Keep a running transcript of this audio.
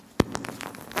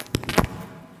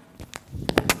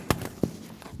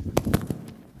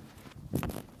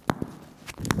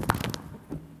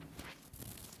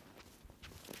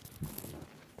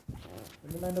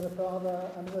Father,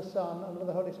 and of the Son, and of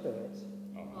the Holy Spirit.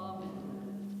 Amen.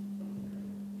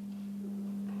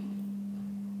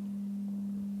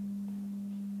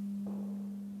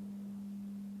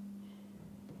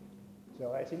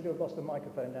 So I seem to have lost the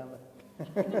microphone down there.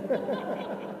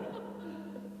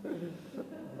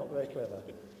 Not very clever.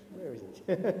 Where is it?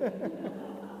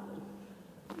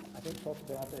 I think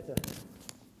possibly I'd better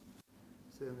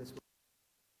turn this way.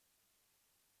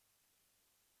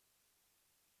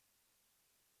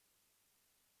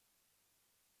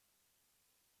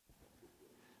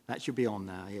 That should be on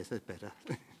now. Yes, that's better.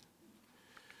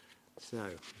 So,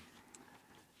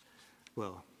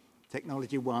 well,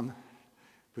 technology 1,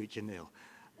 preacher 0.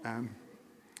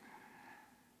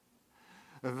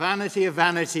 Vanity of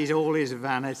vanities, all is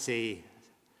vanity.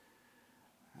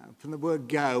 From the word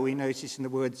go, we notice in the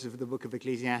words of the book of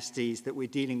Ecclesiastes that we're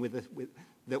dealing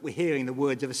that we're hearing the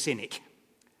words of a cynic.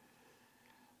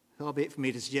 Far be it for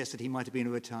me to suggest that he might have been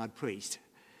a retired priest.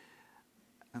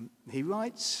 He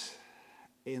writes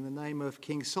in the name of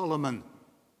King Solomon,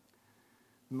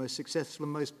 the most successful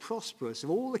and most prosperous of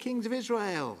all the kings of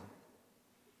Israel.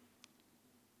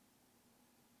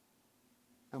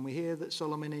 And we hear that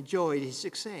Solomon enjoyed his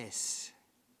success.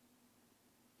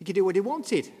 He could do what he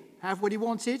wanted, have what he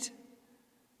wanted,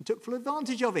 and took full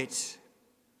advantage of it.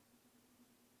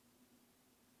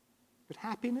 But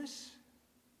happiness?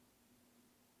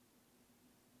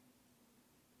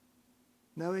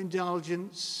 No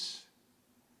indulgence,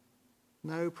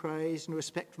 no praise and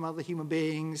respect from other human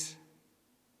beings,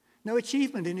 no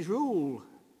achievement in his rule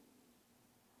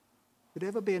would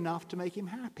ever be enough to make him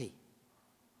happy.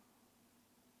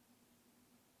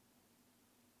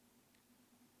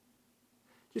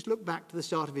 Just look back to the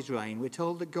start of his reign. We're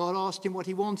told that God asked him what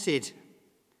he wanted.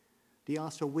 He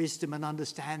asked for wisdom and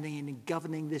understanding in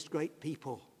governing this great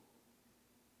people.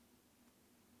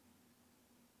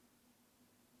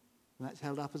 And that's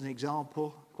held up as an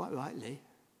example, quite rightly,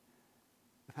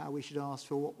 of how we should ask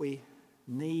for what we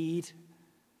need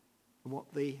and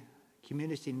what the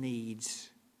community needs,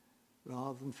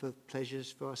 rather than for pleasures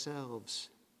for ourselves.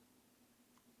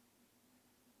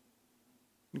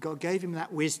 And God gave him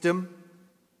that wisdom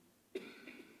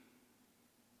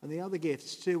and the other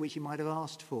gifts too, which he might have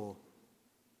asked for.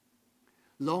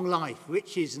 Long life,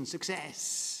 riches and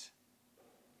success.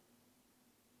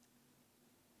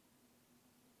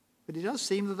 But it does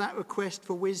seem that that request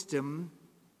for wisdom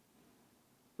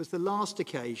was the last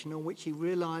occasion on which he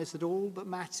realized that all that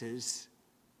matters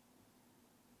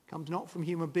comes not from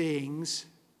human beings,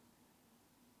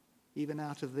 even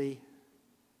out of the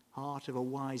heart of a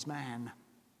wise man,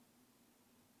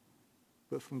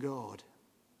 but from God.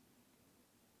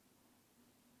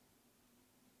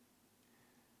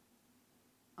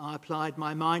 I applied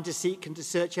my mind to seek and to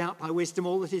search out by wisdom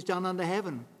all that is done under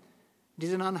heaven. It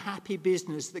is an unhappy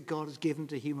business that God has given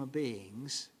to human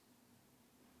beings.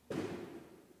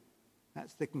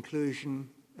 That's the conclusion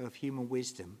of human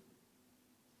wisdom.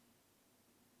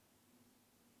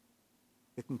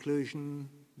 The conclusion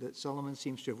that Solomon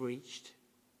seems to have reached.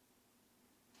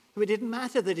 So it didn't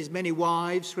matter that his many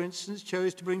wives, for instance,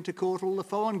 chose to bring to court all the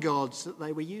foreign gods that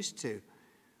they were used to.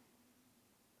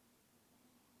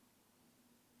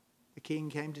 The king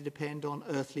came to depend on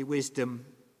earthly wisdom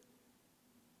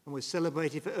and was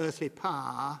celebrated for earthly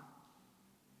power,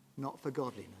 not for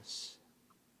godliness.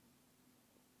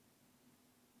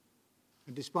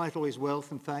 And despite all his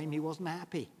wealth and fame, he wasn't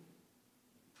happy.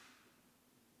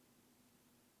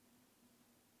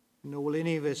 Nor will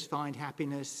any of us find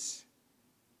happiness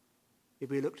if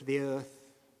we look to the earth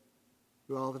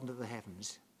rather than to the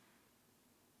heavens.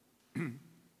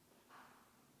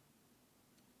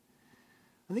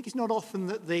 I think it's not often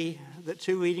that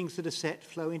two readings that are set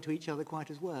flow into each other quite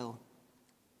as well.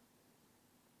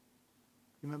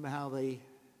 Remember how the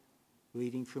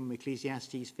reading from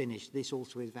Ecclesiastes finished? This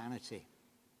also is vanity.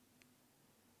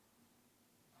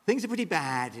 Things are pretty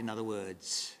bad, in other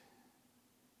words.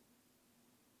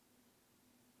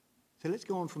 So let's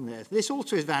go on from there. This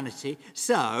also is vanity.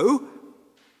 So,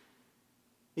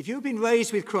 if you've been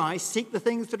raised with Christ, seek the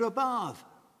things that are above.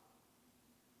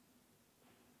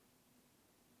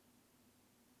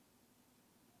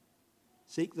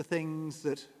 Seek the things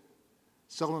that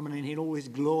Solomon in all his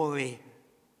glory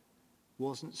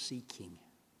wasn't seeking.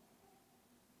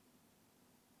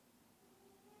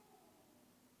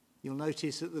 You'll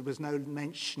notice that there was no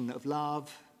mention of love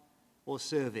or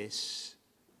service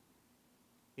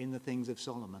in the things of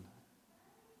Solomon.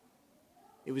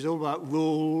 It was all about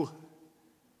rule,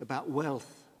 about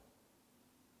wealth,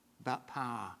 about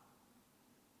power.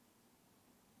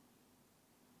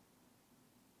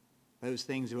 Those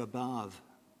things are above.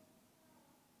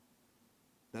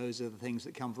 Those are the things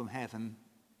that come from heaven.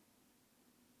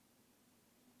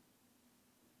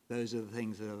 Those are the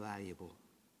things that are valuable.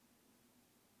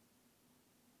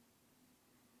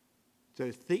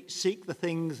 So seek the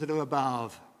things that are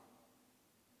above.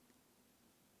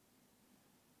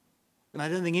 And I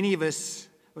don't think any of us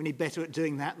are any better at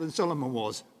doing that than Solomon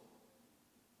was.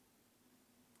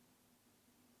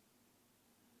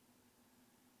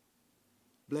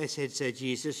 Blessed, said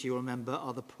Jesus, you remember,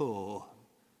 are the poor.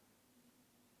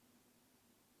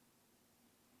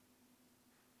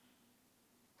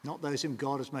 Not those whom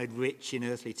God has made rich in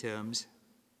earthly terms.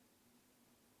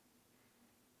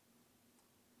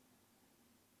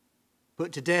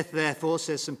 Put to death, therefore,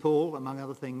 says St. Paul, among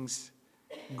other things,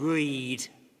 greed.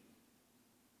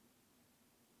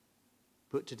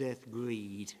 Put to death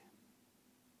greed,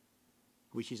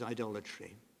 which is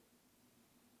idolatry.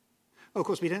 Of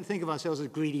course, we don't think of ourselves as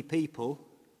greedy people.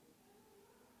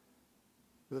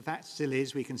 But the fact still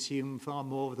is we consume far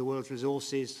more of the world's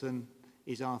resources than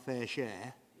is our fair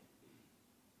share.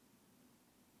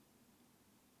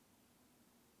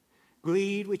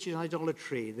 Greed, which is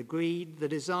idolatry, the greed, the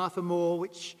desire for more,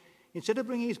 which, instead of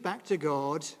bringing us back to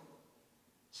God,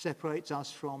 separates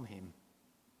us from him.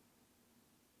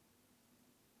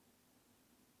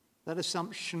 That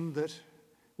assumption that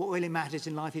what really matters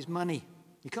in life is money.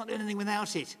 You can't do anything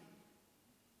without it.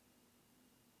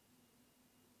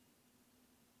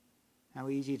 How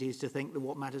easy it is to think that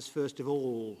what matters first of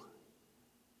all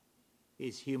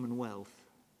is human wealth,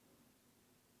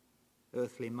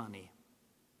 earthly money.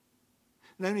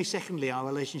 And only secondly, our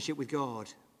relationship with God.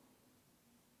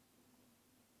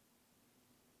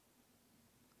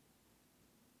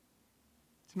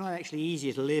 It's not actually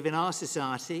easier to live in our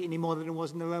society any more than it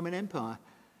was in the Roman Empire,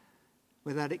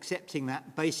 without accepting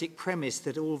that basic premise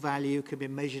that all value can be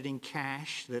measured in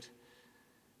cash, that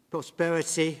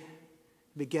prosperity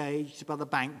can be gauged by the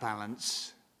bank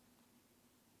balance,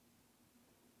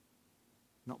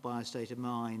 not by our state of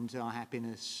mind, our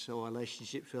happiness, or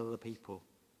relationships with other people.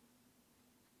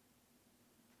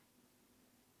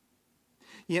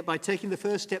 Yet by taking the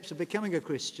first steps of becoming a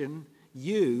Christian,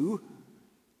 you,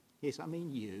 yes, I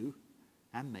mean you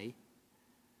and me,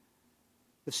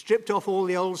 have stripped off all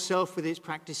the old self with its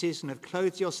practices and have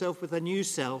clothed yourself with a new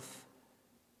self,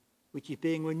 which is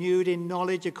being renewed in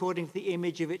knowledge according to the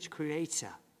image of its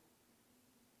creator.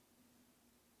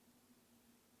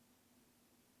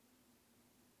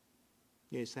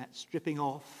 Yes, that stripping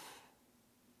off,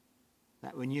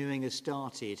 that renewing has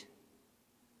started.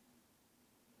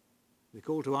 The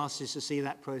call to us is to see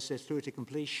that process through to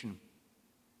completion,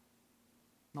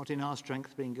 not in our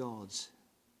strength, but in God's.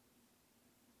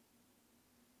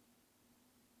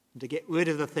 And to get rid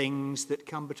of the things that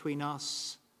come between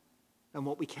us and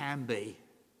what we can be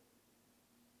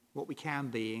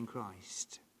in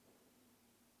Christ.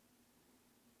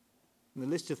 And the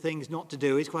list of things not to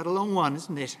do is quite a long one,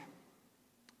 isn't it?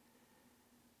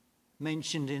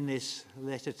 Mentioned in this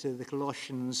letter to the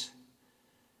Colossians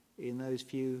in those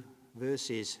few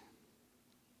verses.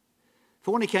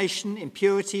 Fornication,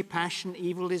 impurity, passion,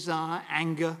 evil desire,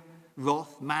 anger,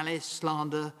 wrath, malice,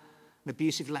 slander, and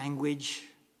abusive language,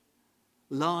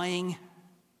 lying,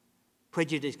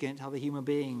 prejudice against other human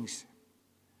beings.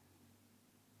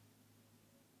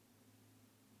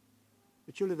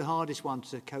 But surely the hardest one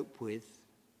to cope with,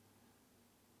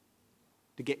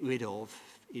 to get rid of,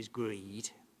 is greed.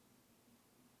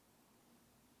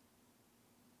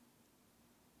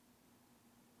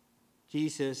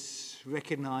 Jesus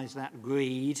recognized that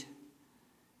greed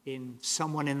in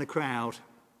someone in the crowd.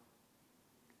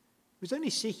 He was only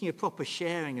seeking a proper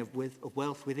sharing of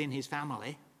wealth within his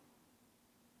family.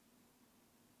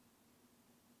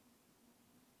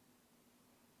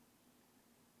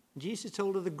 Jesus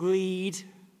told of the greed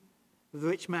of the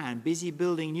rich man, busy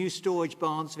building new storage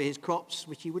barns for his crops,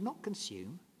 which he would not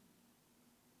consume.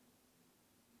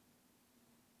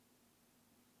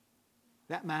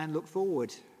 That man looked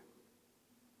forward,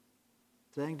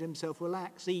 saying to himself,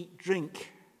 relax, eat,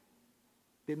 drink,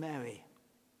 be merry.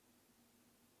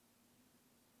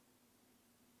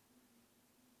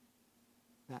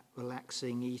 That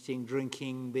relaxing, eating,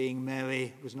 drinking, being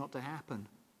merry was not to happen.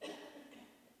 But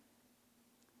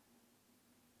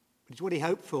it's what he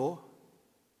hoped for,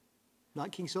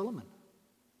 like King Solomon.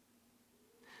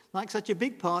 Like such a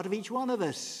big part of each one of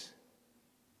us.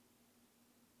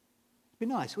 It'd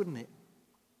be nice, wouldn't it?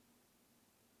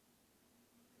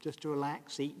 Just to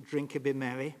relax, eat, drink, and be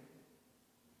merry.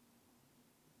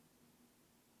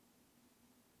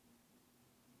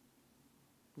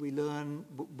 We learn,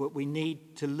 but we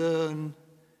need to learn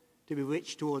to be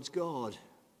rich towards God.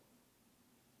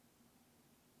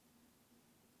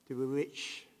 To be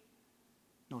rich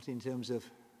not in terms of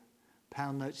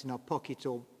pound notes in our pocket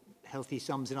or healthy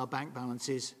sums in our bank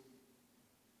balances,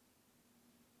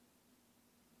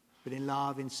 but in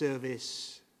love, in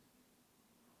service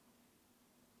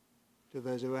to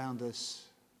those around us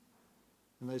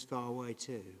and those far away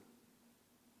too.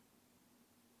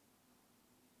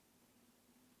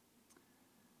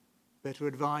 Better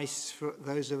advice for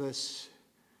those of us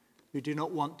who do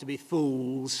not want to be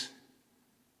fools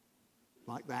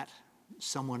like that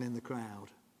someone in the crowd.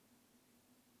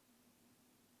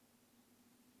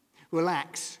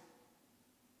 Relax.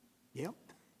 Yep,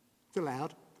 it's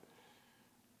allowed.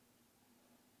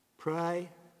 Pray.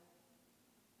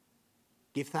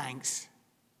 Give thanks.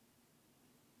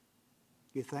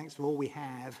 Give thanks for all we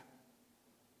have,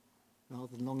 rather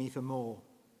than longing for more.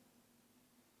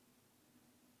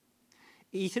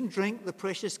 Eat and drink the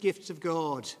precious gifts of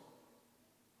God.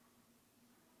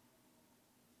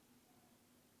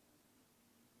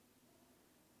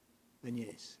 Then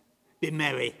yes, be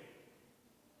merry.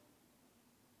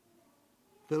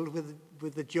 Filled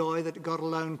with the joy that God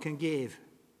alone can give.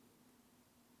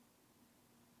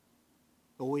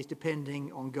 Always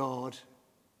depending on God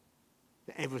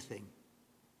for everything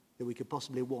that we could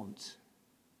possibly want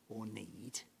or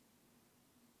need.